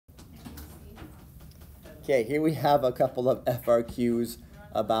Okay, here we have a couple of FRQs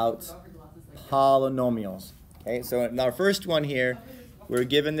about polynomials. Okay, so in our first one here, we're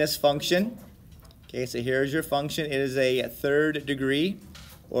given this function. Okay, so here's your function. It is a third degree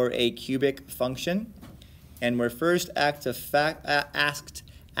or a cubic function. And we're first asked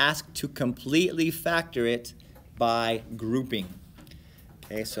to completely factor it by grouping.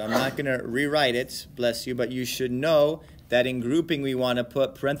 Okay, so I'm not going to rewrite it, bless you, but you should know that in grouping we want to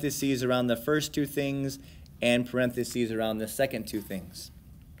put parentheses around the first two things and parentheses around the second two things.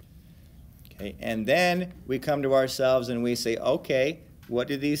 Okay, and then we come to ourselves and we say, okay, what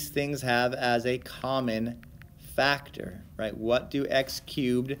do these things have as a common factor, right? What do x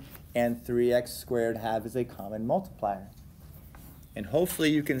cubed and 3x squared have as a common multiplier? And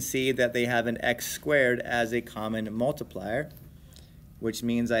hopefully you can see that they have an x squared as a common multiplier, which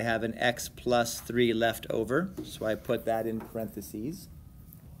means I have an x plus 3 left over, so I put that in parentheses.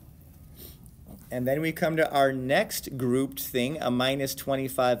 And then we come to our next grouped thing, a minus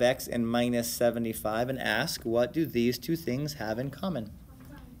 25x and minus 75, and ask, what do these two things have in common?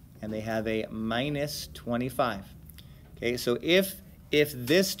 And they have a minus 25. Okay, so if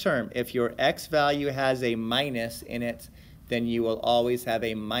this term, if your x value has a minus in it, then you will always have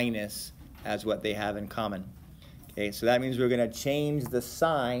a minus as what they have in common. Okay, so that means we're going to change the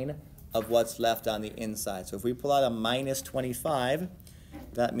sign of what's left on the inside. So if we pull out a minus 25,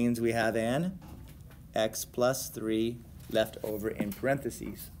 that means we have an x plus 3 left over in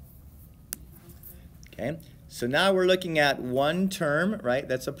parentheses. Okay, so now we're looking at one term, right?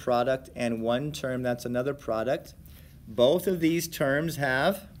 That's a product, and one term, that's another product. Both of these terms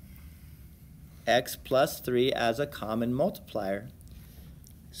have x plus 3 as a common multiplier.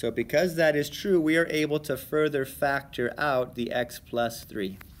 So because that is true, we are able to further factor out the x plus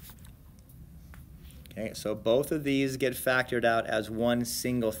 3. Okay, so both of these get factored out as one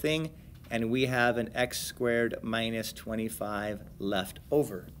single thing, and we have an x squared minus 25 left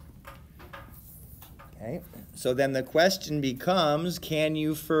over. Okay, so then the question becomes, can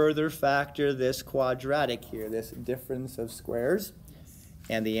you further factor this quadratic here, this difference of squares?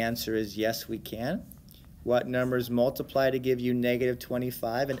 And the answer is yes, we can. What numbers multiply to give you negative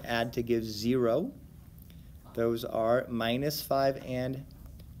 25 and add to give 0? Those are minus 5 and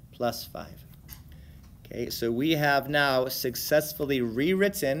plus 5. Okay, so we have now successfully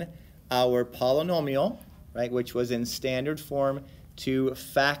rewritten our polynomial, right, which was in standard form, to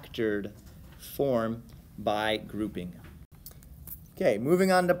factored form by grouping. Okay,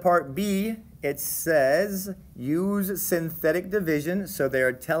 moving on to part B, it says use synthetic division. So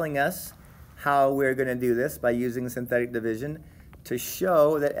they're telling us how we're going to do this by using synthetic division to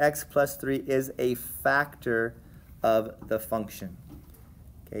show that x plus 3 is a factor of the function.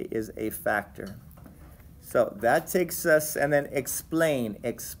 Okay, is a factor. So that takes us, and then explain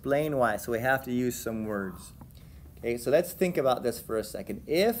why. So we have to use some words. Okay, so let's think about this for a second.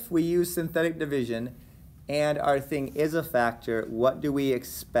 If we use synthetic division and our thing is a factor, what do we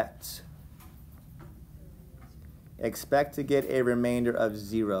expect? Expect to get a remainder of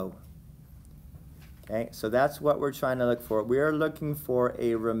 0. Okay, so that's what we're trying to look for. We are looking for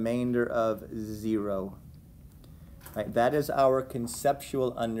a remainder of 0. Right, that is our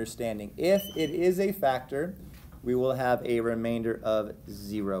conceptual understanding. If it is a factor, we will have a remainder of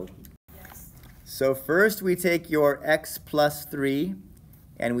 0. So first we take your x plus 3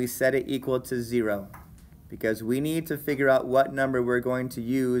 and we set it equal to 0, because we need to figure out what number we're going to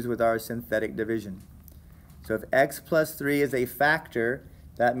use with our synthetic division. So if x plus 3 is a factor,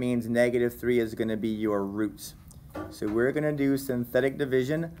 that means negative 3 is going to be your root. So we're going to do synthetic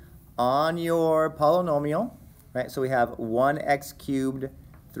division on your polynomial. Right? So we have 1x cubed,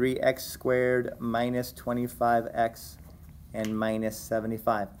 3x squared, minus 25x, and minus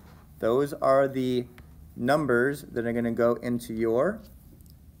 75. Those are the numbers that are going to go into your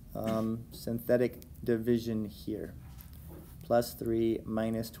synthetic division here. Plus 3,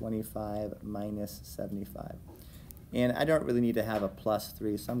 minus 25, minus 75. And I don't really need to have a plus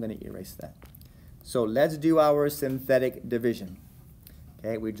 3, so I'm going to erase that. So let's do our synthetic division.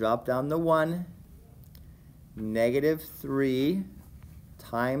 Okay, we drop down the 1. Negative 3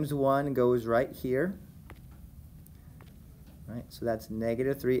 times 1 goes right here. Right, so that's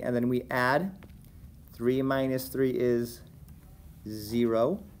negative 3. And then we add. 3 minus 3 is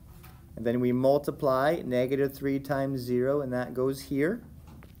 0. And then we multiply negative 3 times 0, and that goes here,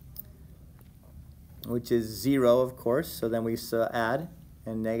 which is 0, of course. So then we add,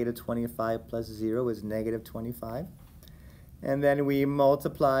 and negative 25 plus 0 is negative 25. And then we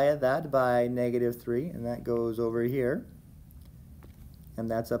multiply that by negative 3, and that goes over here. And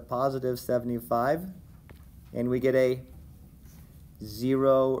that's a positive 75. And we get a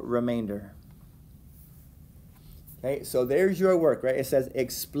 0 remainder. Okay, so there's your work, right? It says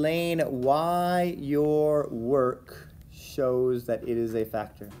explain why your work shows that it is a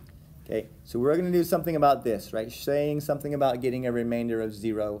factor. Okay, so we're going to do something about this, right? Saying something about getting a remainder of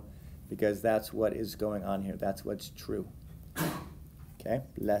 0, because that's what is going on here. That's what's true. Okay,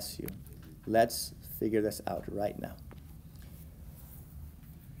 bless you. Let's figure this out right now.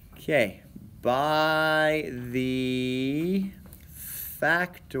 Okay, by the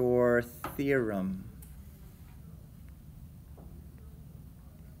factor theorem.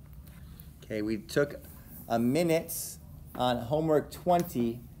 Okay, we took a minute on homework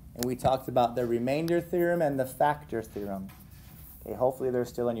 20, and we talked about the remainder theorem and the factor theorem. Okay, hopefully they're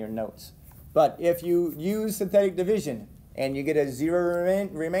still in your notes. But if you use synthetic division and you get a 0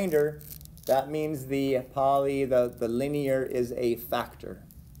 remainder, that means the linear is a factor.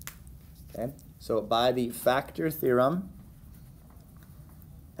 Okay, so by the factor theorem,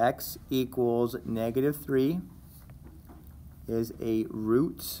 x equals -3 is a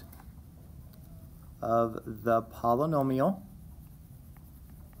root of the polynomial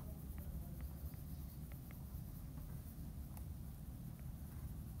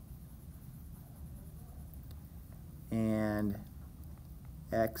and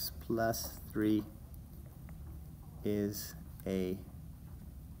x plus 3 is a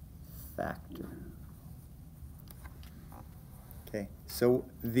factor. Okay, so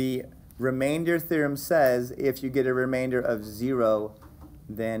the remainder theorem says if you get a remainder of 0,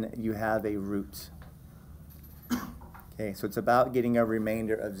 then you have a root. Okay, so it's about getting a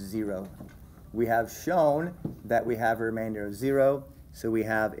remainder of 0. We have shown that we have a remainder of 0, so we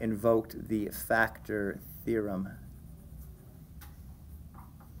have invoked the factor theorem.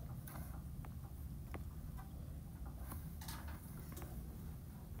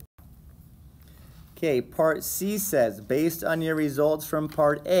 Okay, part C says, based on your results from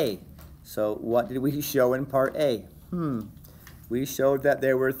part A. So what did we show in part A? We showed that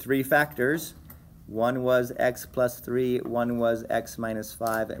there were 3 factors. One was x plus 3, one was x minus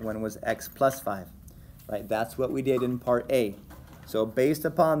 5, and one was x plus 5. Right, that's what we did in part A. So based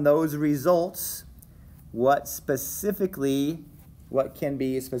upon those results, what can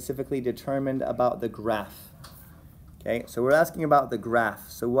be specifically determined about the graph? Okay, so we're asking about the graph.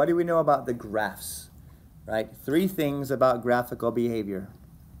 So what do we know about the graphs? Right, 3 things about graphical behavior.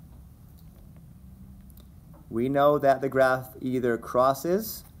 We know that the graph either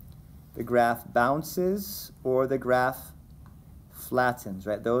crosses, the graph bounces, or the graph flattens,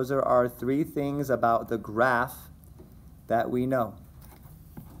 right? Those are our 3 things about the graph that we know.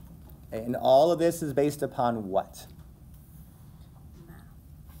 And all of this is based upon what?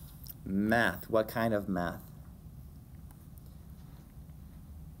 Math. What kind of math?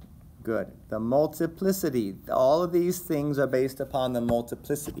 Good. The multiplicity. All of these things are based upon the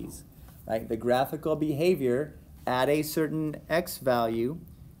multiplicities, right? The graphical behavior at a certain x value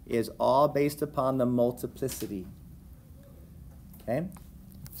is all based upon the multiplicity. Okay?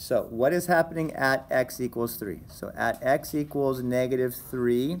 So what is happening at x equals 3? So at x equals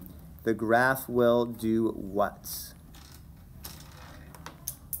 -3, the graph will do what?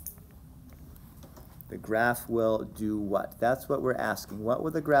 The graph will do what? That's what we're asking. What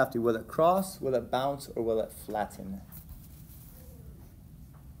will the graph do? Will it cross, will it bounce, or will it flatten?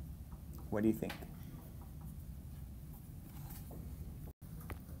 What do you think?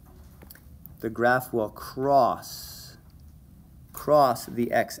 The graph will cross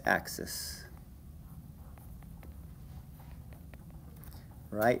the x-axis.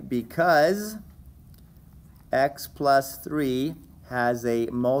 Right? Because x plus 3 has a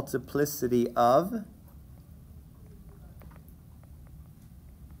multiplicity of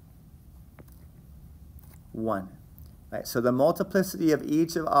 1. Right? So the multiplicity of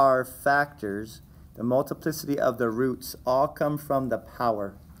each of our factors, the multiplicity of the roots, all come from the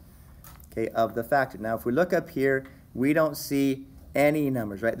power, okay, of the factor. Now, if we look up here, we don't see any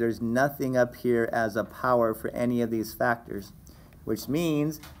numbers, right? There's nothing up here as a power for any of these factors, which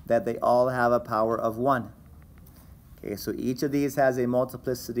means that they all have a power of 1. Okay, so each of these has a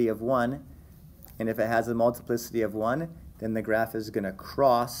multiplicity of 1, and if it has a multiplicity of 1, then the graph is going to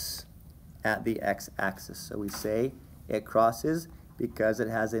cross at the x-axis. So we say it crosses because it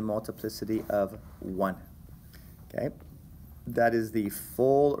has a multiplicity of 1. Okay, that is the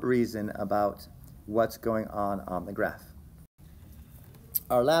full reason about what's going on the graph.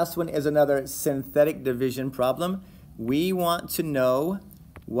 Our last one is another synthetic division problem. We want to know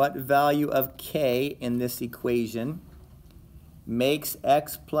what value of k in this equation makes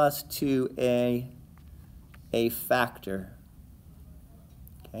x plus 2 a factor.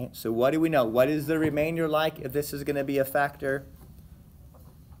 Okay, so what do we know? What is the remainder like if this is going to be a factor?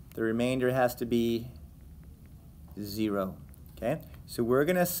 The remainder has to be 0. Okay, so we're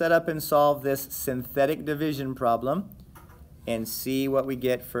going to set up and solve this synthetic division problem and see what we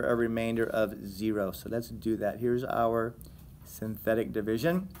get for a remainder of 0. So let's do that. Here's our synthetic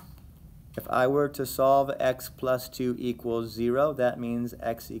division. If I were to solve x plus 2 equals 0, that means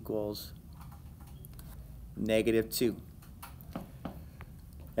x equals -2.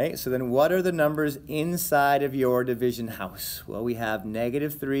 Okay, so then what are the numbers inside of your division house? Well, we have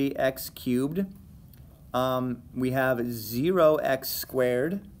 -3x cubed. We have 0x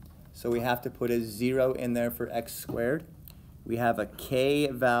squared, so we have to put a 0 in there for x squared. We have a k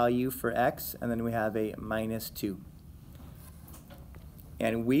value for x, and then we have a -2.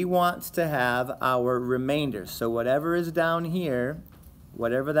 And we want to have our remainder. So whatever is down here,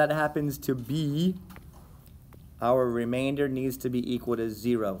 whatever that happens to be, our remainder needs to be equal to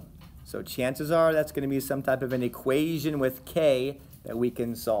 0. So chances are that's going to be some type of an equation with k that we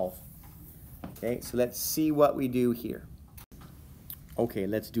can solve. Okay, so let's see what we do here. Okay,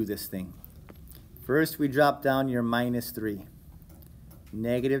 let's do this thing. First, we drop down your -3.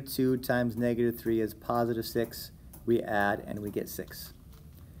 -2 times -3 is +6. We add and we get 6.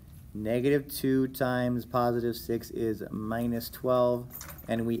 -2 times +6 is -12,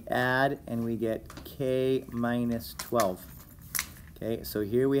 and we add and we get k minus 12. Okay, so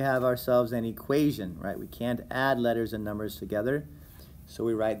here we have ourselves an equation, right? We can't add letters and numbers together, so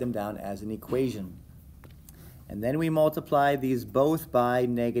we write them down as an equation. And then we multiply these both by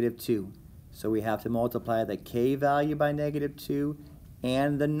 -2. So we have to multiply the k value by -2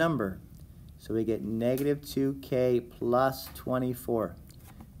 and the number. So we get -2k plus 24.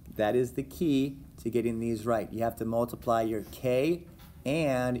 That is the key to getting these right. You have to multiply your k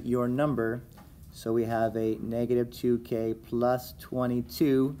and your number. So we have a -2k plus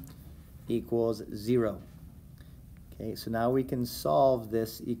 22 equals 0. Okay, so now we can solve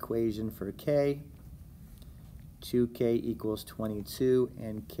this equation for k. 2k equals 22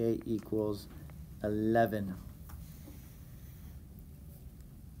 and k equals 11.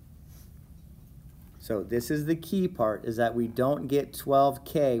 So this is the key part, is that we don't get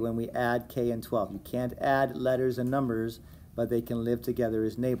 12k when we add k and 12. You can't add letters and numbers, but they can live together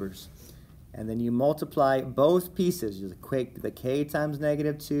as neighbors. And then you multiply both pieces, the k times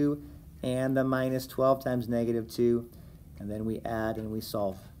 -2 and the -12 times -2, and then we add and we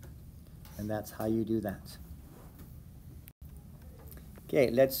solve. And that's how you do that. Okay,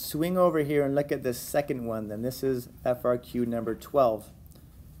 let's swing over here and look at the second one. Then this is FRQ number 12.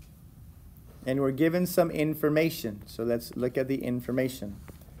 And we're given some information. So let's look at the information.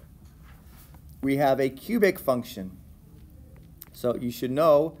 We have a cubic function. So you should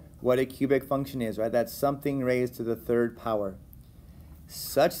know what a cubic function is, right? That's something raised to the third power.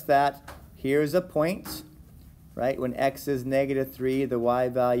 Such that here's a point, right? When x is -3, the y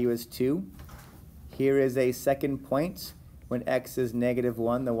value is 2. Here is a second point. When x is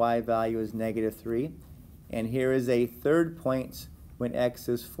 -1, the y value is -3. And here is a third point. When x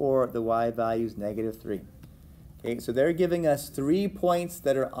is 4, the y value is -3. Okay, so they're giving us 3 points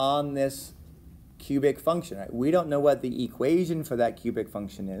that are on this cubic function. Right? We don't know what the equation for that cubic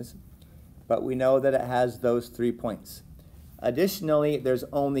function is, but we know that it has those 3 points. Additionally, there's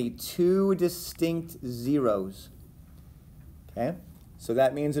only 2 distinct zeros. Okay, so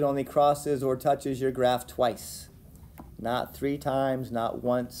that means it only crosses or touches your graph twice. Not 3 times, not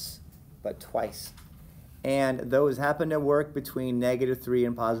once, but twice. And those happen to work between -3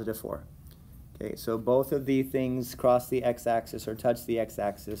 and +4. Okay, so both of the things cross the x-axis or touch the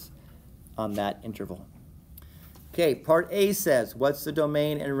x-axis on that interval. Okay, part A says, what's the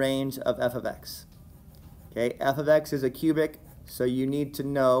domain and range of f of x? Okay, f of x is a cubic, so you need to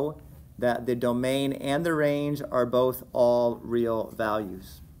know that the domain and the range are both all real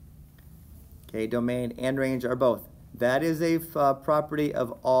values. Okay, domain and range are both. That is a property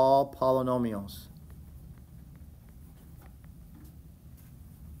of all polynomials.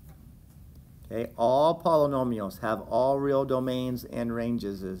 Okay, all polynomials have all real domains and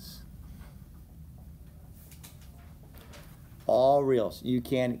ranges. All reals. You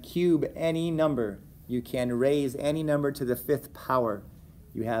can cube any number. You can raise any number to the 5th power.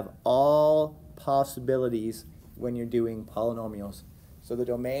 You have all possibilities when you're doing polynomials. So the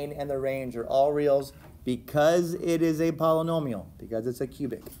domain and the range are all reals because it is a polynomial, because it's a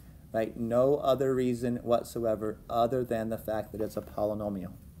cubic. Right? No other reason whatsoever other than the fact that it's a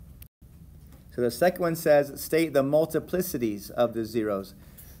polynomial. So the second one says, state the multiplicities of the zeros.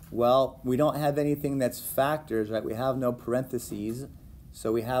 Well, we don't have anything that's factors, right? We have no parentheses,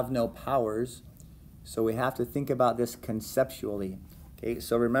 so we have no powers. So we have to think about this conceptually. Okay,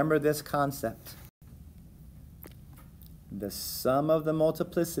 so remember this concept. the sum of the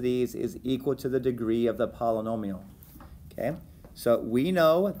multiplicities is equal to the degree of the polynomial. Okay, so we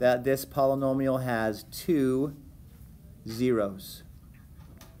know that this polynomial has 2 zeros,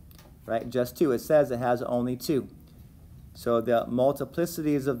 right? Just 2. It says it has only 2. So the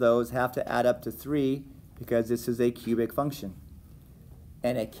multiplicities of those have to add up to 3 because this is a cubic function.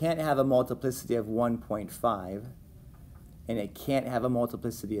 And it can't have a multiplicity of 1.5, and it can't have a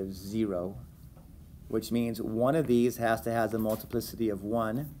multiplicity of 0, which means one of these has to have a multiplicity of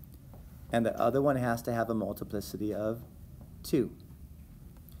 1, and the other one has to have a multiplicity of 2.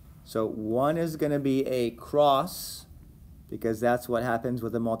 So one is going to be a cross, because that's what happens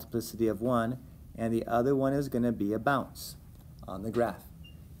with a multiplicity of 1, and the other one is going to be a bounce on the graph,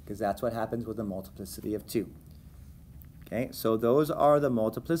 because that's what happens with a multiplicity of 2. Okay, so those are the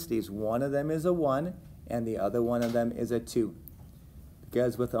multiplicities. One of them is a 1, and the other one of them is a 2.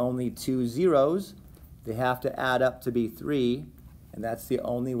 Because with only 2 zeros, they have to add up to be 3, and that's the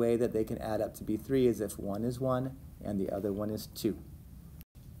only way that they can add up to be 3 is if one is 1 and the other one is 2.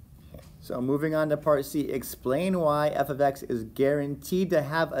 So moving on to part C, explain why f of x is guaranteed to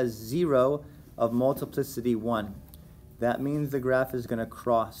have a 0 of multiplicity 1. That means the graph is going to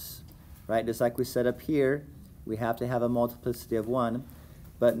cross, right? Just like we set up here, we have to have a multiplicity of 1.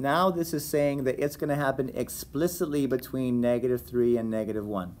 But now this is saying that it's going to happen explicitly between -3 and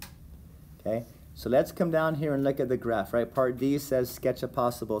 -1. Okay? So let's come down here and look at the graph, right? Part D says sketch a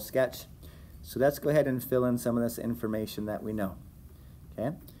possible sketch. So let's go ahead and fill in some of this information that we know.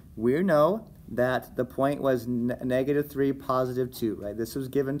 Okay? We know that the point was -3, +2, right? This was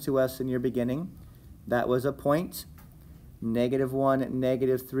given to us in your beginning. That was a point. -1,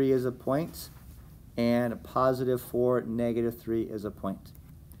 -3 is a point. And +4, -3 is a point.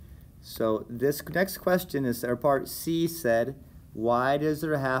 So this next question is, or part C said, why does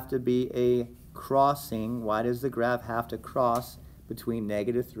there have to be a crossing? Why does the graph have to cross between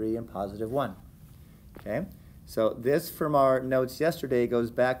 -3 and +1? Okay, so this from our notes yesterday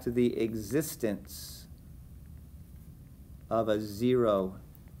goes back to the existence of a 0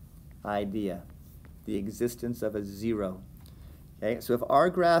 idea. The existence of a 0. Okay, so if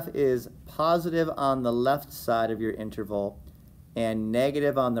our graph is positive on the left side of your interval and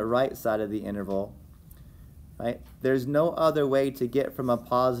negative on the right side of the interval, right, there's no other way to get from a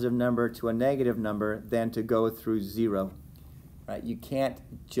positive number to a negative number than to go through 0. Right? You can't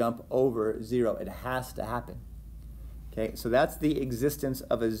jump over 0. It has to happen. Okay, so that's the existence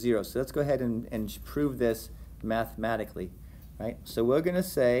of a 0. So let's go ahead and prove this mathematically. Right? So we're going to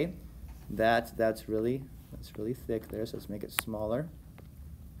say that that's really thick there, so let's make it smaller.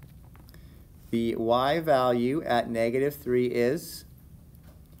 The y value at -3 is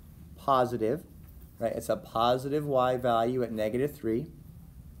positive, right? It's a positive y value at -3,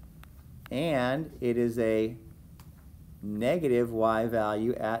 and it is a negative y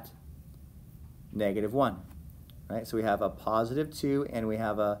value at -1, right? So we have a +2 and we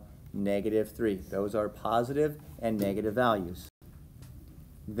have a -3. Those are positive and negative values.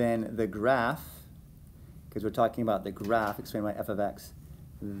 Then the graph, because we're talking about the graph, explain my f of x,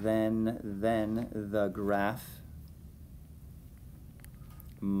 then the graph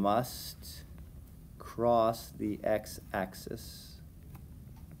must cross the x-axis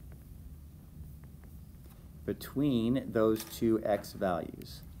between those two x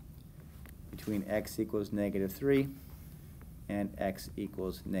values, between x equals -3 and x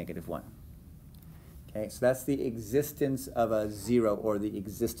equals -1. Okay, so that's the existence of a 0, or the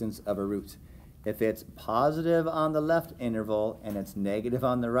existence of a root. If it's positive on the left interval and it's negative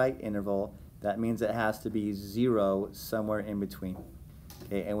on the right interval, that means it has to be 0 somewhere in between.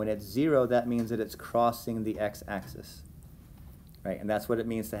 Okay, and when it's 0, that means that it's crossing the x-axis. Right, and that's what it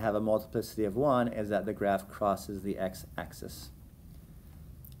means to have a multiplicity of 1, is that the graph crosses the x-axis.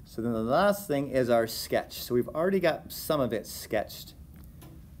 So then the last thing is our sketch. So we've already got some of it sketched.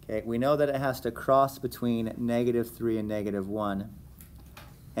 Okay, we know that it has to cross between -3 and -1.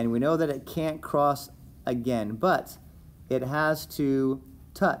 And we know that it can't cross again, but it has to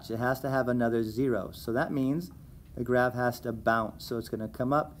touch. It has to have another 0. So that means the graph has to bounce. So it's going to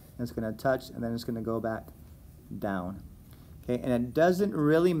come up, and it's going to touch, and then it's going to go back down. Okay, and it doesn't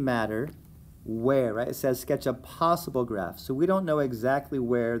really matter where, right? It says sketch a possible graph. So we don't know exactly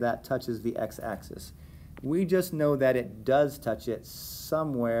where that touches the x-axis. We just know that it does touch it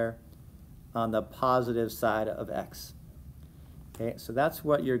somewhere on the positive side of x. Okay, so that's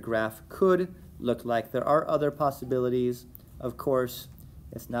what your graph could look like. There are other possibilities. Of course,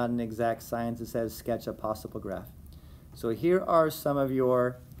 it's not an exact science. It says sketch a possible graph. So here are some of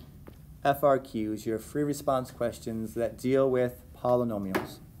your FRQs, your free response questions that deal with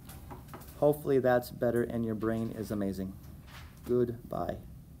polynomials. Hopefully that's better and your brain is amazing. Goodbye.